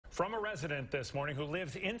from a resident this morning who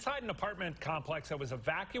lives inside an apartment complex that was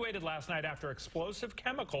evacuated last night after explosive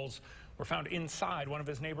chemicals were found inside one of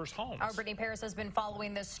his neighbor's homes. Our Brittany Paris has been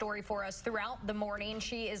following this story for us throughout the morning.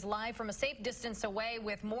 She is live from a safe distance away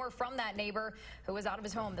with more from that neighbor who was out of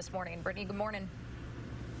his home this morning. Brittany, good morning.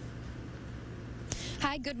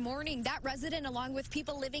 Hi, good morning. That resident, along with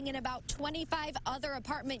people living in about 25 other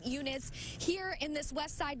apartment units here in this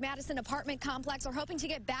West Side Madison apartment complex, are hoping to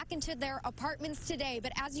get back into their apartments today.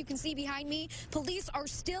 But as you can see behind me, police are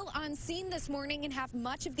still on scene this morning and have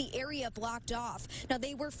much of the area blocked off. Now,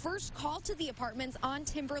 they were first called to the apartments on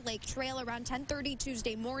Timberlake Trail around 10:30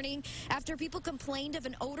 Tuesday morning after people complained of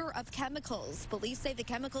an odor of chemicals. Police say the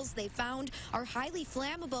chemicals they found are highly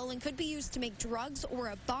flammable and could be used to make drugs or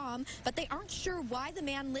a bomb, but they aren't sure why the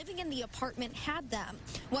man living in the apartment had them.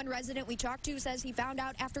 One resident we talked to says he found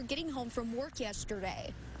out after getting home from work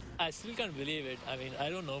yesterday. I still can't believe it. I mean, I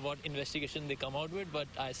don't know what investigation they come out with, but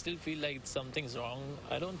I still feel like something's wrong.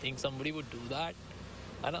 I don't think somebody would do that.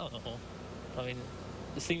 I don't know. I mean,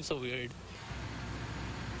 it seems so weird.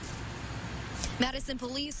 Madison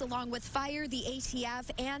police, along with fire, the ATF,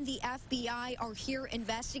 and the FBI, are here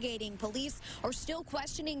investigating. Police are still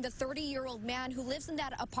questioning the 30-year-old man who lives in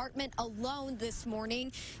that apartment alone this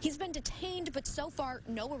morning. He's been detained, but so far,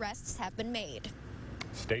 no arrests have been made.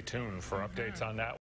 Stay tuned for updates on that.